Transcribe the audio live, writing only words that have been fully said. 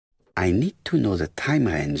I need to know the time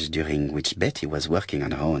range during which Betty was working on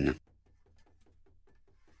her own.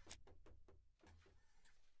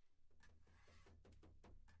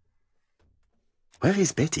 Where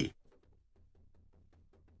is Betty?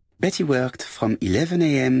 Betty worked from 11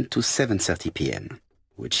 a.m. to 7:30 p.m.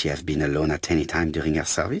 Would she have been alone at any time during her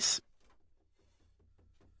service?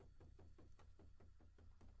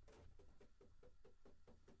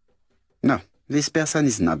 No, this person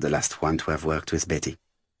is not the last one to have worked with Betty.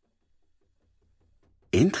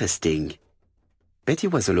 Interesting. Betty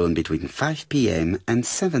was alone between 5 p.m. and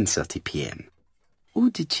 7:30 p.m.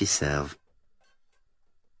 Who did she serve?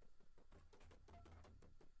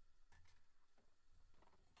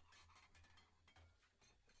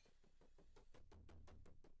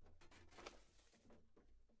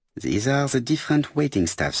 These are the different waiting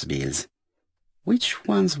staff's bills. Which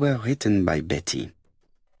ones were written by Betty?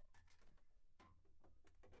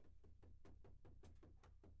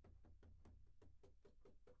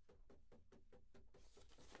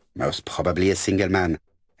 Most probably a single man,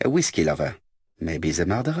 a whiskey lover. Maybe the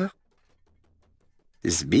murderer?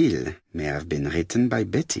 This bill may have been written by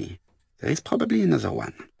Betty. There is probably another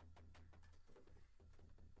one.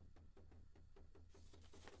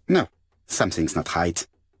 No, something's not right.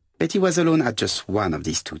 Betty was alone at just one of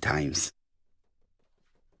these 2 times.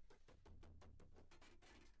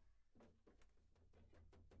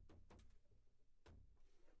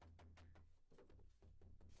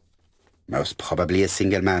 Most probably a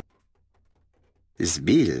single man. This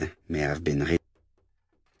bill may have been written.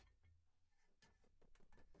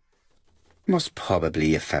 Most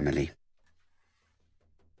probably a family.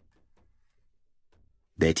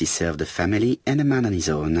 Betty served a family and a man on his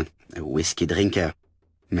own, a whiskey drinker.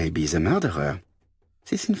 Maybe the murderer.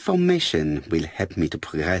 This information will help me to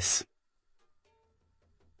progress.